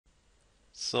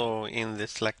So in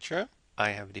this lecture,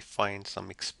 I have defined some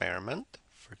experiment.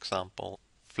 For example,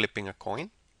 flipping a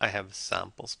coin. I have a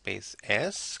sample space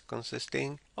S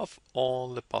consisting of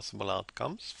all the possible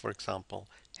outcomes, for example,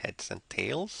 heads and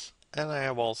tails. And I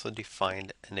have also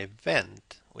defined an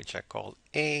event, which I call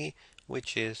A,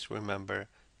 which is, remember,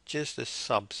 just a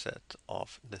subset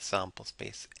of the sample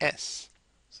space S.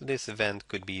 So this event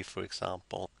could be, for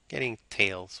example, getting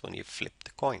tails when you flip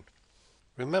the coin.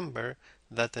 Remember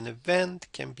that an event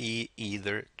can be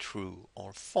either true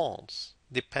or false,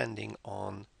 depending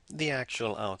on the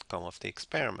actual outcome of the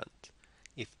experiment.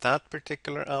 If that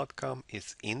particular outcome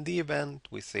is in the event,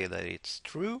 we say that it's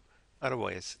true,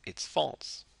 otherwise it's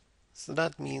false. So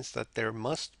that means that there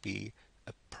must be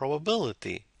a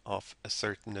probability of a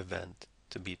certain event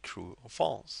to be true or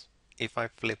false. If I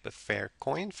flip a fair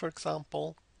coin, for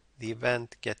example, the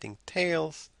event getting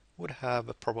tails would have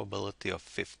a probability of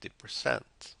 50%.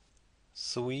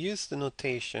 So we use the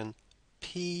notation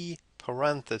P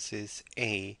parenthesis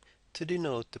A to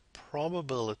denote the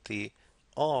probability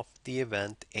of the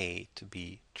event A to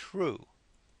be true.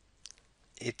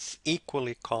 It's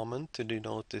equally common to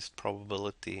denote this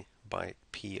probability by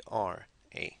PRA.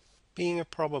 Being a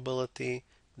probability,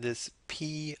 this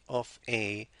P of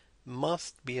A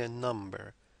must be a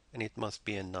number, and it must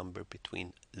be a number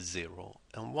between 0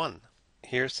 and 1.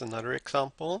 Here's another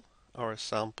example. Our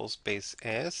sample space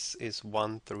S is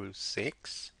 1 through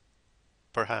 6,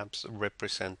 perhaps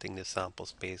representing the sample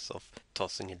space of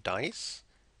tossing a dice.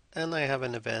 And I have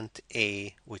an event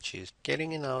A, which is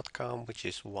getting an outcome which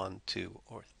is 1, 2,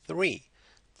 or 3.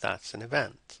 That's an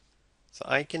event. So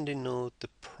I can denote the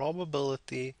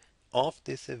probability of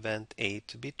this event A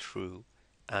to be true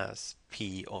as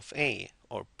P of A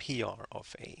or PR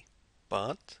of A.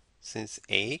 But since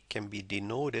A can be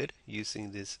denoted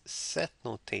using this set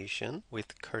notation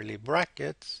with curly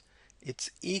brackets, it's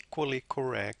equally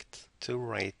correct to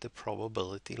write the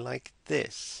probability like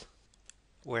this,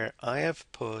 where I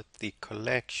have put the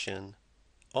collection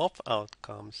of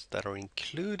outcomes that are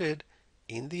included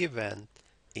in the event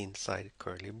inside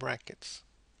curly brackets.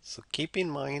 So keep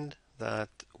in mind that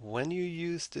when you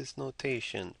use this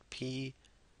notation P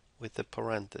with the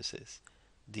parenthesis,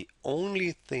 the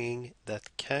only thing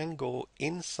that can go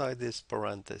inside this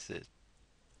parenthesis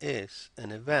is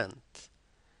an event.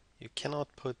 You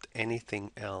cannot put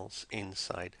anything else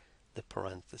inside the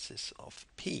parenthesis of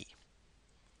P.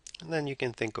 And then you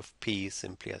can think of P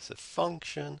simply as a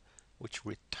function which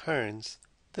returns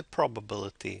the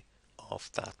probability of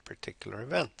that particular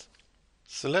event.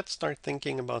 So let's start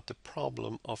thinking about the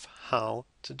problem of how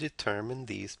to determine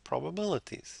these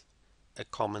probabilities. A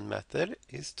common method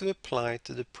is to apply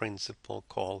to the principle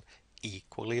called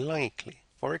equally likely.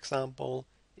 For example,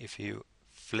 if you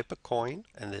flip a coin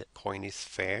and the coin is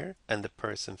fair and the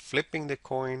person flipping the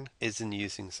coin isn't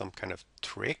using some kind of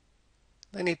trick,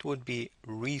 then it would be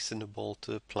reasonable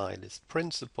to apply this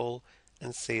principle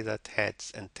and say that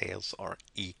heads and tails are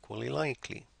equally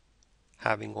likely.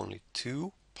 Having only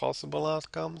two possible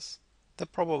outcomes, the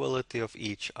probability of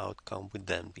each outcome would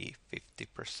then be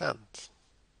 50%.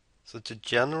 So to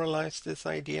generalize this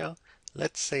idea,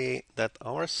 let's say that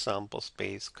our sample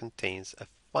space contains a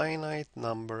finite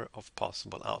number of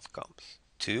possible outcomes.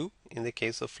 2 in the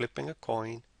case of flipping a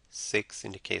coin, 6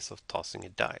 in the case of tossing a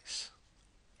dice.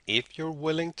 If you're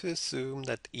willing to assume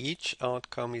that each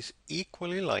outcome is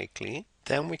equally likely,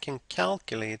 then we can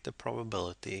calculate the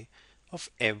probability of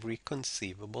every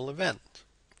conceivable event.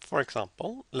 For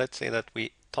example, let's say that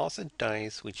we toss a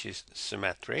dice which is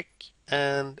symmetric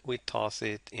and we toss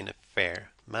it in a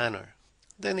fair manner.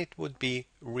 Then it would be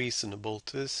reasonable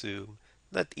to assume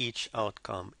that each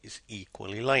outcome is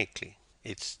equally likely.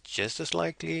 It's just as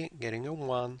likely getting a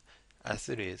 1 as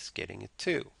it is getting a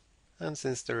 2. And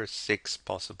since there are 6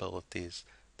 possibilities,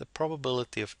 the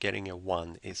probability of getting a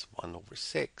 1 is 1 over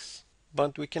 6.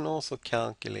 But we can also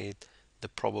calculate the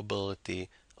probability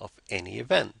of any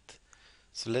event.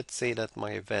 So let's say that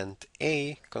my event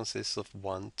A consists of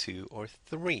 1, 2, or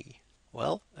 3.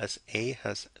 Well, as A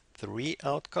has 3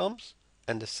 outcomes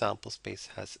and the sample space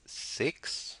has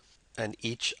 6, and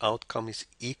each outcome is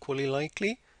equally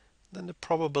likely, then the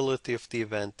probability of the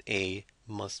event A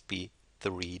must be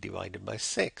 3 divided by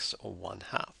 6, or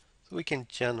 1/2. So we can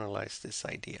generalize this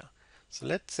idea. So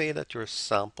let's say that your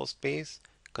sample space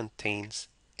contains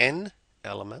n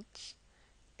elements.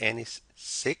 N is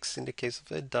 6 in the case of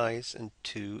a dice and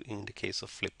 2 in the case of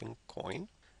flipping a coin.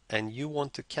 And you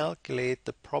want to calculate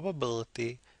the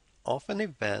probability of an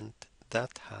event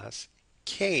that has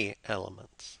k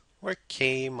elements, where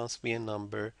k must be a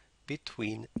number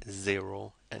between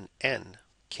 0 and n.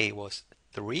 K was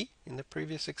 3 in the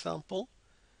previous example.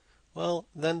 Well,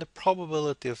 then the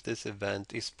probability of this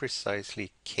event is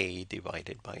precisely k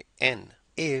divided by n,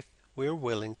 if we're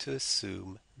willing to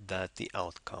assume that the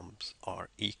outcomes are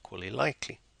equally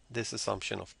likely. This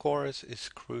assumption, of course, is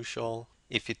crucial.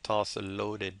 If you toss a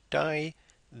loaded die,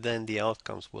 then the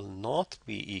outcomes will not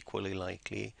be equally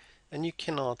likely, and you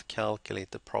cannot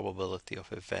calculate the probability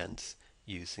of events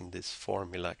using this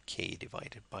formula k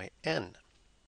divided by n.